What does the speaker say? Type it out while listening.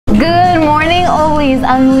Oly's,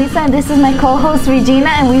 I'm Luisa and this is my co-host Regina,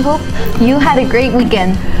 and we hope you had a great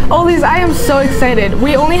weekend. Oly's, I am so excited.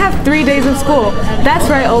 We only have 3 days of school. That's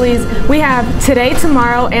right, Oly's. We have today,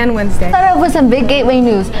 tomorrow, and Wednesday. Start off with some big gateway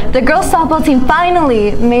news. The girls softball team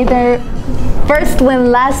finally made their first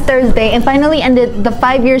win last Thursday and finally ended the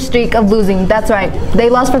 5-year streak of losing. That's right,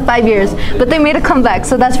 they lost for 5 years, but they made a comeback,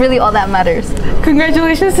 so that's really all that matters.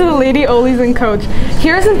 Congratulations to the Lady Oly's and coach.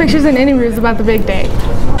 Here are some pictures and interviews about the big day.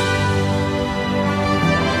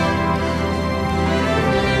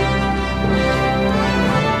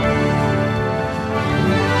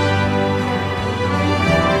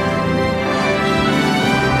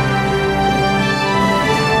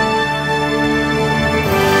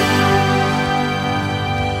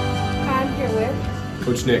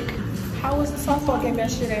 Coach Nick. How was the softball game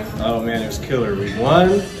yesterday? Oh man, it was killer. We won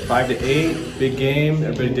 5-8, big game.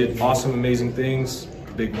 Everybody did awesome, amazing things.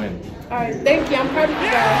 Big win. All right, thank you. I'm proud of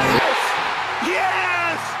you guys.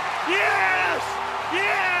 Yes! Yes!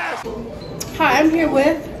 Yes! Hi, I'm here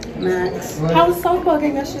with Max. How was the softball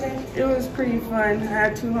game yesterday? It was pretty fun. I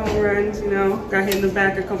had 2 home runs, got hit in the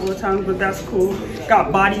back a couple of times, but that's cool.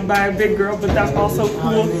 Got bodied by a big girl, but that's also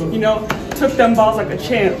cool. Took them balls like a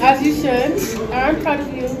champ. As you should. I'm proud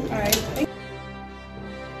of you. All right.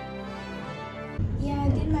 Yeah, I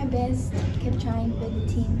did my best. Kept trying for the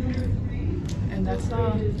team. And that's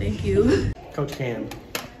all. Thank you. Coach Cam.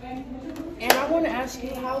 And I want to ask you,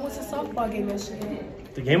 how was the softball game yesterday?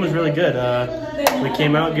 The game was really good. We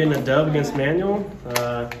came out getting a dub against Manual.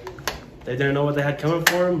 They didn't know what they had coming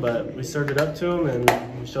for them, but we served it up to them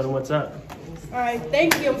and we showed them what's up. All right,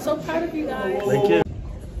 thank you. I'm so proud of you guys. Thank you.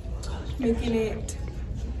 Making it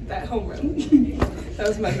that home run. That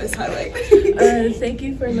was my best highlight. Thank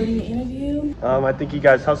you for letting me interview. I think you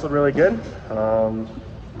guys hustled really good.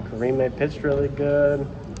 Kareem, they pitched really good.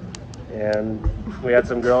 And we had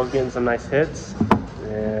some girls getting some nice hits.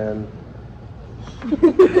 And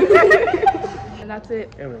that's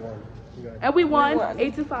it. we won. And we won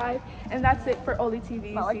 8-5. And that's it for Oly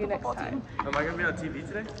Tv. See you next time. Am I going to be on TV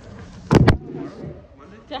today?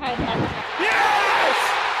 Yes!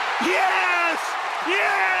 Yes!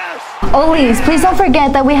 Yes! Oly's, please don't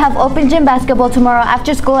forget that we have open gym basketball tomorrow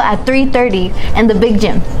after school at 3:30 in the big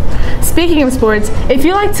gym. Speaking of sports, if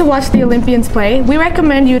you like to watch the Olympians play, we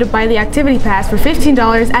recommend you to buy the activity pass for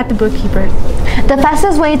 $15 at the bookkeeper. The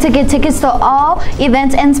fastest way to get tickets to all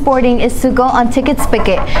events and sporting is to go on Ticket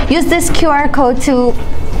Spicket. Use this QR code to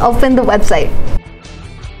open the website.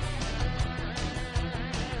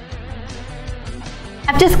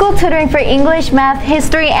 After school tutoring for English, math,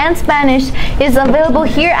 history, and Spanish is available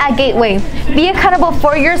here at Gateway. Be accountable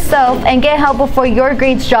for yourself and get help before your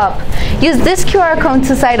grades drop. Use this QR code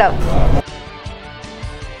to sign up.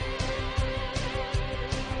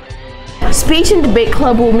 Speech and Debate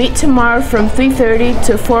Club will meet tomorrow from 3:30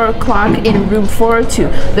 to 4 o'clock in room 402.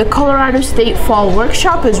 The Colorado State Fall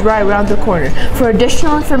Workshop is right around the corner. For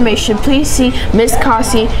additional information, please see Ms.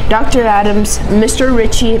 Cossey, Dr. Adams, Mr.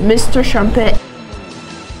 Ritchie, Mr. Shumpet.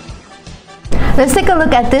 Let's take a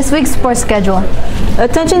look at this week's sports schedule.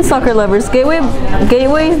 Attention soccer lovers, Gateway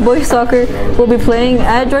Boys Soccer will be playing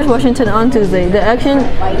at George Washington on Tuesday. The action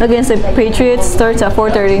against the Patriots starts at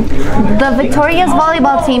 4:30. The Victoria's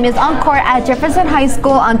volleyball team is on court at Jefferson High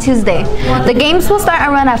School on Tuesday. The games will start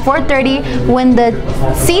around at 4:30 when the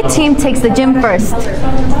C team takes the gym first.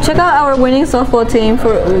 Check out our winning softball team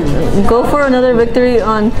go for another victory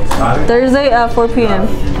on Thursday at 4 p.m.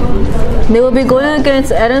 They will be going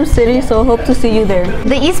against Adams City, so hope to see you there.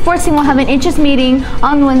 The esports team will have an interest meeting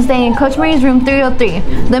on Wednesday in Coach Marie's room 303.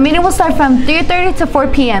 The meeting will start from 3:30 to 4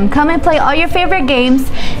 p.m. Come and play all your favorite games,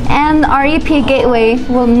 and REP Gateway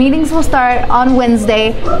meetings will start on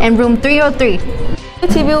Wednesday in room 303.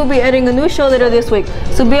 Oly TV will be adding a new show later this week,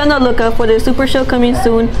 so be on the lookout for the super show coming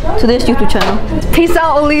soon to this YouTube channel. Peace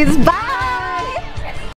out, Oly's. Bye!